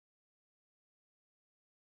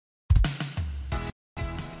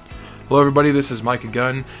Hello everybody, this is Micah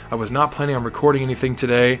Gunn. I was not planning on recording anything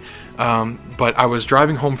today, but I was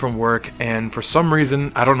driving home from work, and for some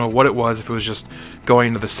reason, I don't know what it was, if it was just going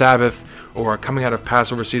into the Sabbath or coming out of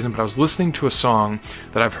Passover season, but I was listening to a song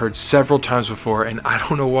that I've heard several times before, and I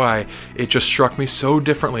don't know why, it just struck me so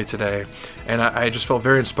differently today, and I just felt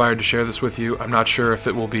very inspired to share this with you. I'm not sure if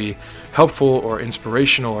it will be helpful or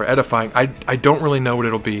inspirational or edifying. I don't really know what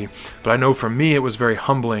it'll be, but I know for me it was very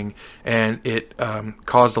humbling, and it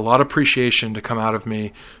caused a lot of appreciation to come out of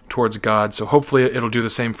me towards God, so hopefully it'll do the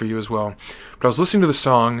same for you as well. But I was listening to the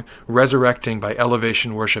song Resurrecting by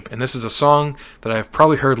Elevation Worship, and this is a song that I've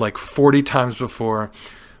probably heard like 40 times before,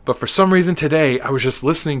 but for some reason today I was just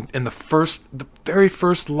listening, and the very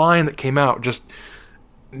first line that came out just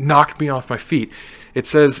knocked me off my feet. It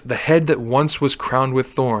says, "The head that once was crowned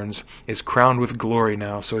with thorns is crowned with glory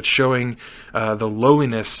now." So it's showing the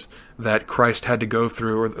lowliness that Christ had to go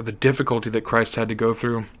through, or the difficulty that Christ had to go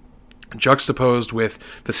through, juxtaposed with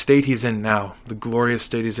the state he's in now, the glorious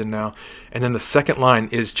state he's in now. And then the second line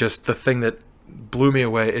is just the thing that blew me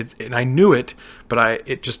away. And I knew it, but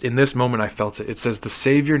it just in this moment I felt it. It says, "The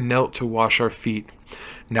Savior knelt to wash our feet.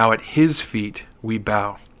 Now at his feet we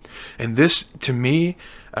bow." And this, to me,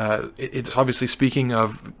 it's obviously speaking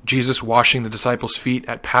of Jesus washing the disciples' feet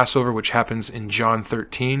at Passover, which happens in John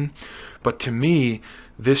 13. But to me,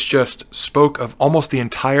 this just spoke of almost the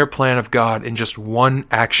entire plan of God in just one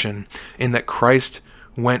action, in that Christ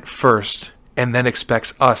went first and then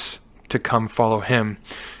expects us to come follow him.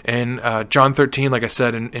 In John 13, like I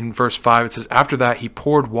said in verse 5, it says, "After that he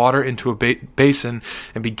poured water into a basin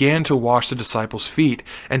and began to wash the disciples' feet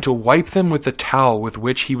and to wipe them with the towel with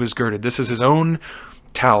which he was girded." This is his own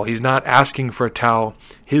towel. He's not asking for a towel.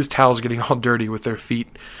 His towel's getting all dirty with their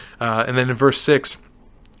feet. And then in verse 6,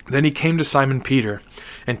 "Then he came to Simon Peter,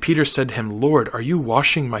 and Peter said to him, 'Lord, are you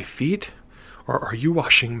washing my feet? Or are you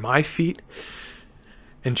washing my feet?'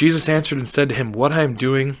 And Jesus answered and said to him, 'What I am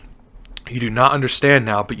doing you do not understand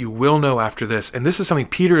now, but you will know after this.'" And this is something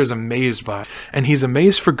Peter is amazed by. And he's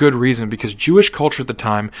amazed for good reason, because Jewish culture at the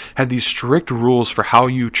time had these strict rules for how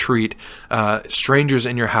you treat strangers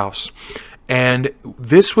in your house. And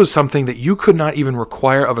this was something that you could not even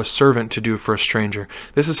require of a servant to do for a stranger.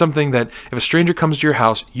 This is something that if a stranger comes to your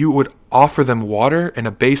house, you would offer them water and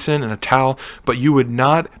a basin and a towel, but you would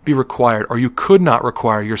not be required, or you could not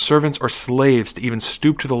require your servants or slaves to even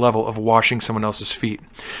stoop to the level of washing someone else's feet.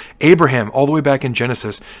 Abraham, all the way back in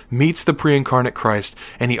Genesis, meets the pre-incarnate Christ,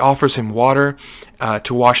 and he offers him water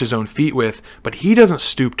to wash his own feet with, but he doesn't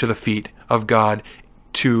stoop to the feet of God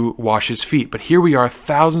to wash his feet. But here we are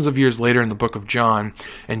thousands of years later in the book of John,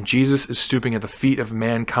 and Jesus is stooping at the feet of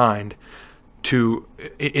mankind to,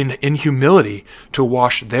 in humility, to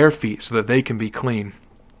wash their feet so that they can be clean.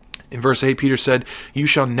 In verse 8, Peter said, "You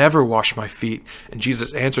shall never wash my feet." And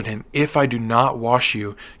Jesus answered him, "If I do not wash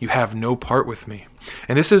you, you have no part with me."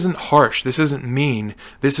 And this isn't harsh. This isn't mean.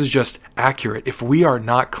 This is just accurate. If we are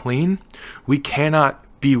not clean, we cannot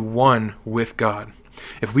be one with God.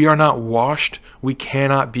 If we are not washed, we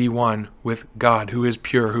cannot be one with God, who is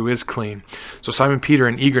pure, who is clean. So Simon Peter,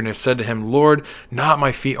 in eagerness, said to him, "Lord, not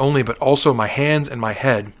my feet only, but also my hands and my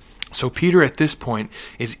head." So Peter at this point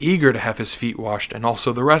is eager to have his feet washed, and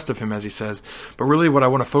also the rest of him, as he says. But really what I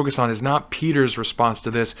want to focus on is not Peter's response to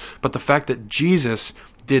this, but the fact that Jesus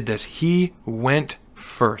did this. He went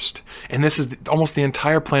first. And this is almost the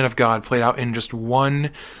entire plan of God played out in just one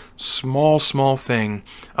small thing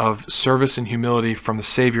of service and humility from the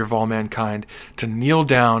Savior of all mankind, to kneel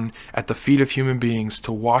down at the feet of human beings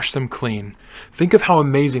to wash them clean. Think of how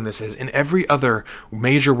amazing this is. In every other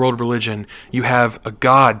major world religion, you have a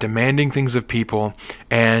God demanding things of people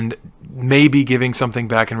and maybe giving something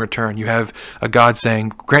back in return. You have a God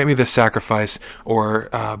saying, "Grant me this sacrifice," or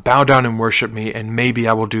 "Bow down and worship me, and maybe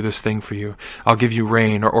I will do this thing for you. I'll give you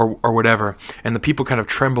rain," or whatever. And the people kind of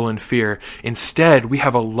tremble in fear. Instead, we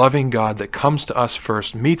have a loving God that comes to us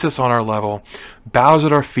first, meets us on our level, bows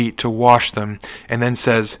at our feet to wash them, and then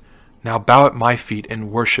says, "Now bow at my feet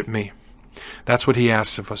and worship me." That's what he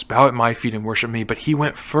asks of us. Bow at my feet and worship me. But he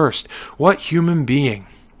went first. What human being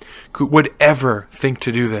would ever think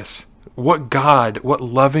to do this? What God, what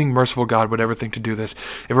loving, merciful God would ever think to do this?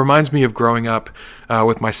 It reminds me of growing up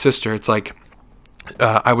with my sister. It's like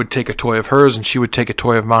I would take a toy of hers and she would take a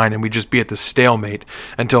toy of mine, and we'd just be at this stalemate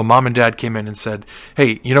until mom and dad came in and said,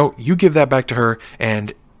 "Hey, you give that back to her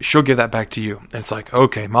and she'll give that back to you." And it's like,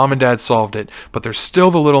 okay, mom and dad solved it, but there's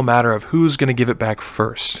still the little matter of who's going to give it back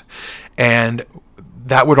first. And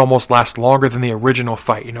that would almost last longer than the original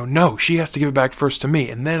fight. No, she has to give it back first to me,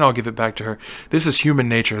 and then I'll give it back to her. This is human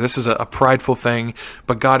nature. This is a prideful thing,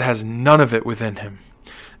 but God has none of it within him.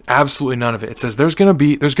 Absolutely none of it. It says there's going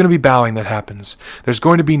to be bowing that happens. There's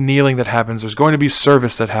going to be kneeling that happens. There's going to be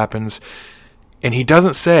service that happens. And he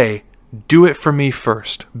doesn't say, do it for me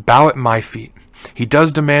first. Bow at my feet. He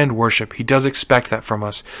does demand worship. He does expect that from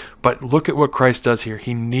us. But look at what Christ does here.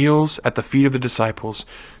 He kneels at the feet of the disciples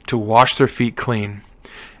to wash their feet clean.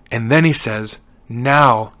 And then he says,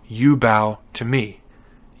 now you bow to me.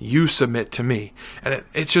 You submit to me. And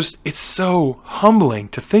it's so humbling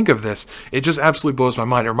to think of this. It just absolutely blows my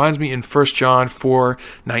mind. It reminds me in 1 John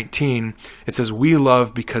 4:19, it says, we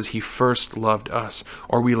love because he first loved us.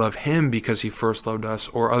 Or we love him because he first loved us.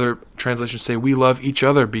 Or other translations say, we love each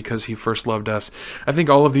other because he first loved us. I think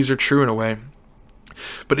all of these are true in a way.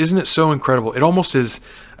 But isn't it so incredible? It almost is,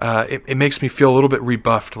 it makes me feel a little bit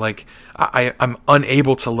rebuffed, like I'm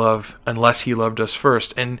unable to love unless he loved us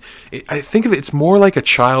first. And I think of it's more like a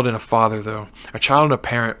child and a father, though. A child and a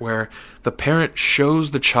parent, where the parent shows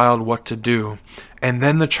the child what to do, and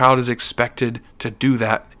then the child is expected to do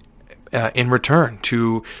that in return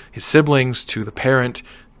to his siblings, to the parent,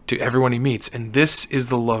 to everyone he meets. And this is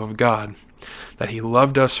the love of God, that he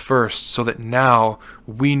loved us first so that now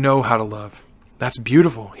we know how to love. That's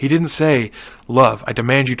beautiful. He didn't say, love, I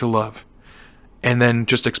demand you to love, and then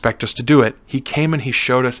just expect us to do it. He came and he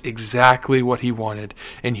showed us exactly what he wanted.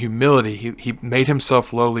 In humility, he made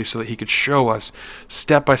himself lowly so that he could show us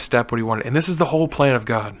step by step what he wanted. And this is the whole plan of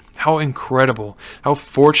God. How incredible, how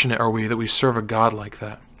fortunate are we that we serve a God like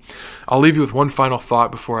that. I'll leave you with one final thought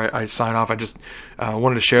before I sign off. I just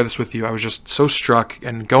wanted to share this with you. I was just so struck,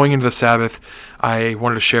 and going into the Sabbath, I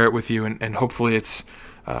wanted to share it with you, and hopefully it's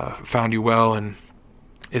found you well, and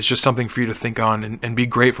it's just something for you to think on and be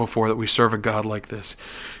grateful for, that we serve a God like this.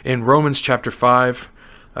 In Romans chapter 5,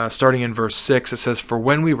 starting in verse 6, it says, for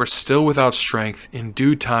when we were still without strength, in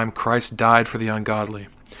due time Christ died for the ungodly.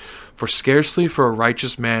 For scarcely for a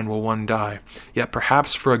righteous man will one die, yet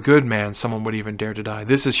perhaps for a good man someone would even dare to die.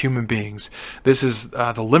 This is human beings. This is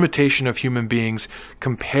the limitation of human beings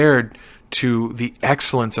compared to the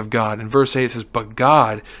excellence of God. In verse 8 it says, but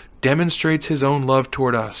God demonstrates his own love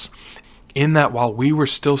toward us, in that while we were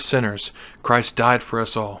still sinners, Christ died for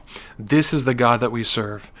us all. This is the God that we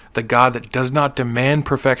serve, the God that does not demand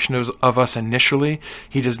perfection of us initially.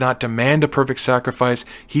 He does not demand a perfect sacrifice.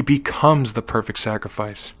 He becomes the perfect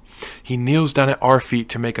sacrifice. He kneels down at our feet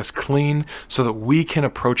to make us clean so that we can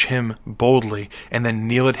approach him boldly and then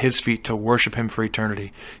kneel at his feet to worship him for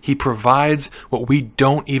eternity. He provides what we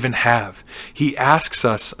don't even have. He asks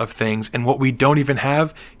us of things, and what we don't even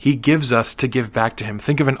have, he gives us to give back to him.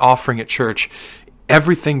 Think of an offering at church.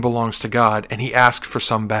 Everything belongs to God, and he asks for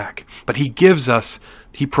some back. But he gives us,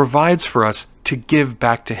 he provides for us to give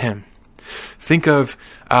back to him. Think of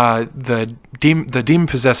the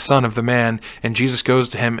demon-possessed son of the man, and Jesus goes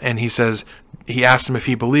to him and he asks him if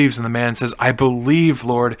he believes, and the man says, I believe,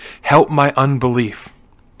 Lord, help my unbelief.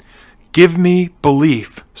 Give me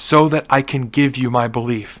belief so that I can give you my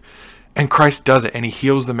belief. And Christ does it, and he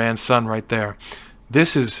heals the man's son right there.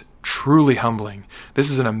 This is truly humbling.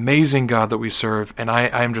 This is an amazing God that we serve, and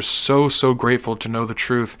I am just so grateful to know the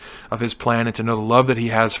truth of his plan and to know the love that he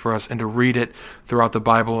has for us, and to read it throughout the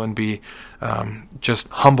Bible and be just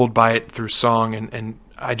humbled by it through song, and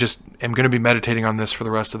I just am going to be meditating on this for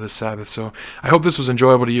the rest of this Sabbath. So I hope this was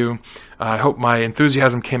enjoyable to you. I hope my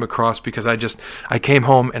enthusiasm came across, because I came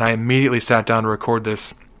home and I immediately sat down to record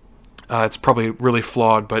this. It's probably really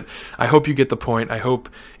flawed, but I hope you get the point. I hope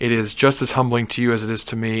it is just as humbling to you as it is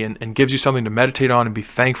to me, and gives you something to meditate on and be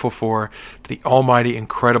thankful for, to the almighty,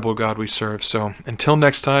 incredible God we serve. So until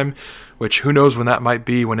next time, which who knows when that might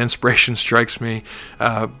be, when inspiration strikes me,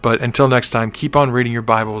 but until next time, keep on reading your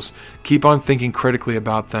Bibles, keep on thinking critically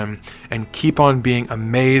about them, and keep on being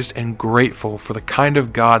amazed and grateful for the kind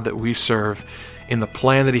of God that we serve, in the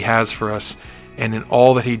plan that he has for us, and in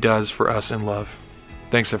all that he does for us in love.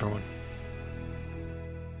 Thanks, everyone.